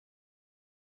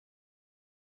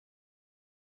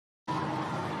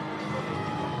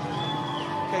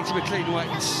Katie McLean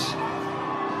waits.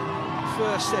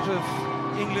 First step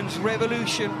of England's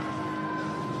revolution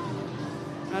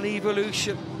and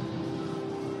evolution.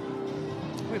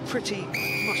 We're pretty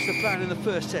much the plan in the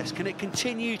first test. Can it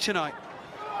continue tonight?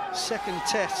 Second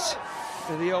test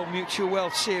of the old Mutual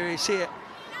Wealth series here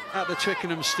at the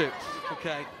Twickenham Stoop.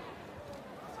 Okay,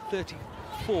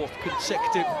 34th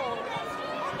consecutive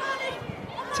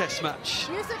test match.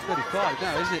 35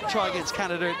 now, isn't it? Try against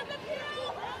Canada.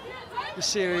 The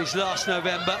series last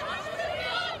November.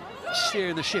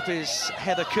 Steering the ship is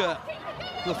Heather Kerr,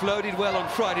 who floated well on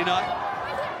Friday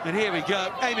night. And here we go,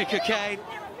 Amy Cockayne,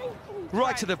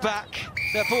 right to the back.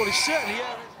 That ball is certainly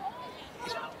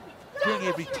bring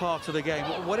every part of the game.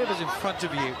 Whatever's in front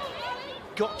of you,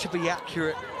 got to be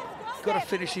accurate. Got to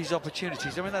finish these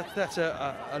opportunities. I mean, that's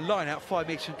a line out 5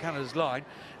 metres from Canada's line.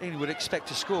 England would expect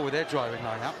to score with their driving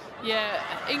line out. Yeah,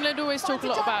 England always talk a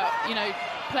lot about, you know,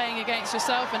 playing against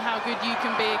yourself and how good you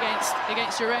can be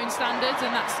against your own standards,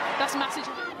 and that's massive.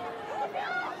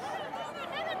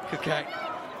 Okay.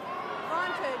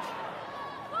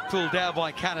 Pulled down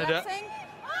by Canada.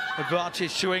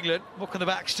 Advantage to England. What can the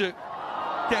backs do?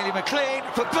 Daly McLean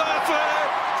for Burford.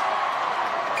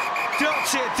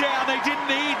 Dots it down. They didn't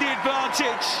need the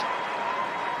advantage.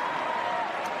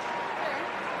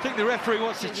 I think the referee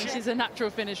wants to check. She's a natural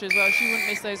finisher as well. She wouldn't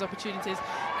miss those opportunities.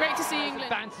 Great to see England.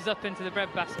 Bounces up into the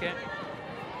bread basket.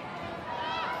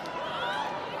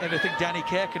 Anything Danny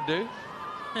Kerr can do.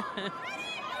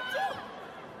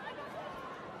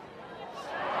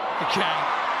 Okay.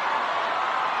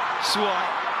 Swipe.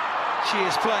 She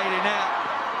has played in now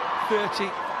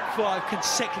 35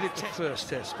 consecutive tests. First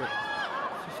test, but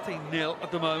 15-0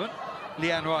 at the moment.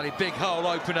 Leanne Riley, big hole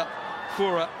open up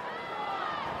for her.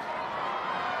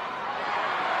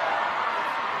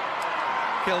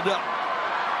 Keldon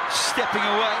stepping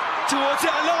away towards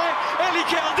that line. Ellie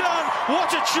Keldon,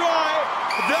 what a try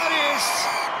that is!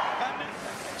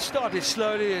 And started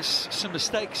slowly, there's some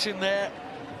mistakes in there.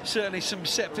 Certainly some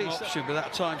set piece option, but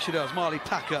that time she does. Marley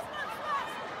Packer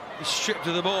is stripped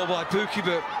of the ball by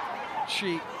Bukibu.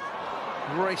 She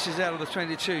races out of the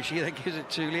 22. She then gives it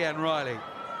to Leanne Riley.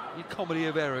 A comedy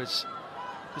of errors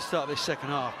to start this second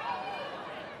half.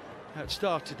 How it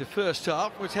started the first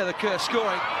half was Heather Kerr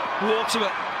scoring.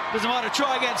 Waterman doesn't mind a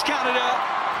try against Canada.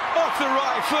 Off the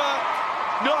right foot.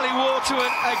 Nolly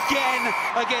Waterman again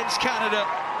against Canada.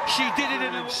 She did it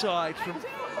in inside from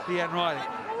Leanne Riley.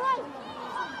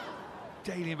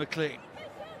 Daly McLean.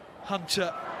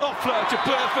 Hunter. Offload to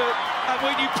Burford. And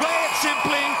when you play it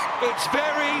simply, it's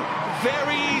very,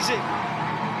 very easy.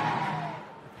 A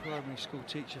primary school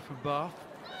teacher from Bath.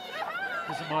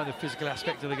 Doesn't mind the physical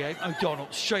aspect of the game. O'Donnell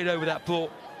straight over that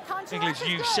ball. England's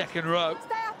new second row.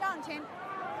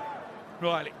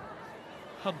 Riley.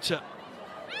 Hunter.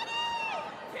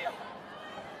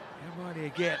 And Riley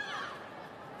again.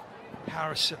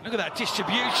 Harrison. Look at that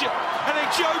distribution. And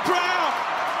then Jo Brown.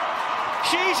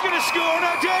 She's going to score on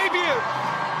her debut.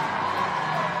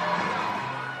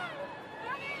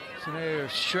 It's an area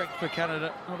of strength for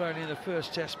Canada, not only in the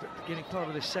first test, but beginning part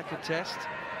of this second test.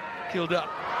 Killed up.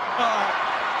 Oh,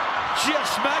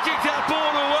 just magic that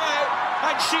ball away,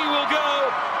 and she will go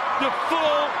the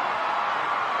full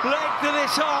length of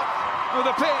this half of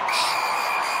the pitch.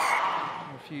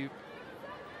 If you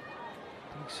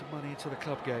bring some money into the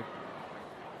club game.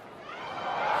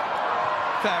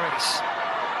 Farris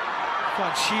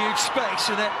finds huge space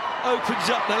and then opens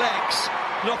up the legs.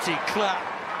 Lottie Clapp.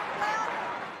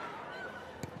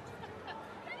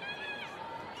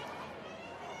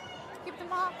 Keep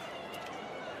them up.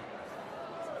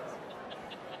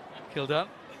 Kildon.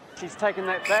 She's taken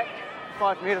that back.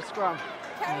 5 metre scrum.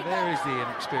 Well, there is the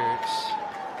inexperience.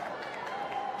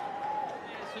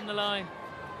 It's from the line.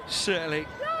 Certainly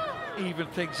even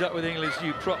things up with England's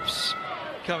new props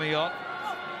coming on.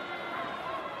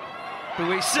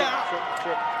 Buisa.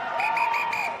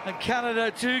 And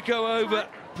Canada do go over.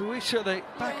 Buisa at the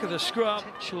back of the scrum.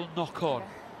 Potential knock on.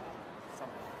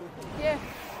 Yeah.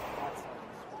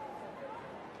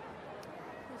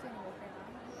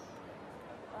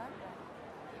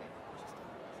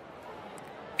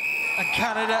 And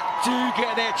Canada do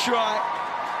get their try.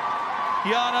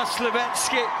 Jana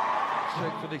Slavetsky.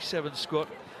 Straight for the 7 squad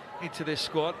into this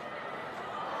squad.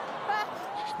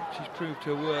 She's proved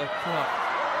her worth.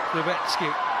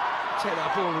 Slavetsky take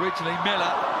that ball originally.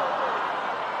 Miller.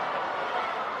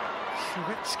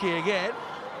 Slavetsky again.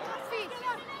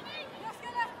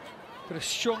 But a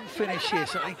strong finish here,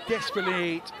 something desperately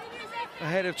need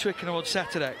ahead of Twickenham on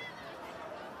Saturday.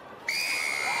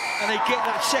 And they get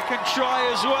that second try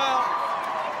as well.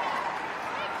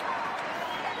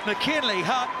 McKinley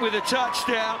Hunt with a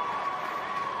touchdown.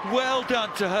 Well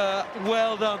done to her,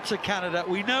 well done to Canada.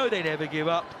 We know they never give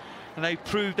up, and they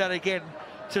proved that again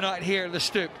tonight here at the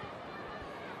Stoop.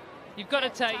 You've got to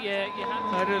take your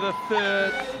hands. Out of the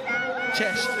third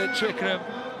test at Twickenham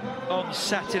on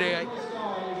Saturday.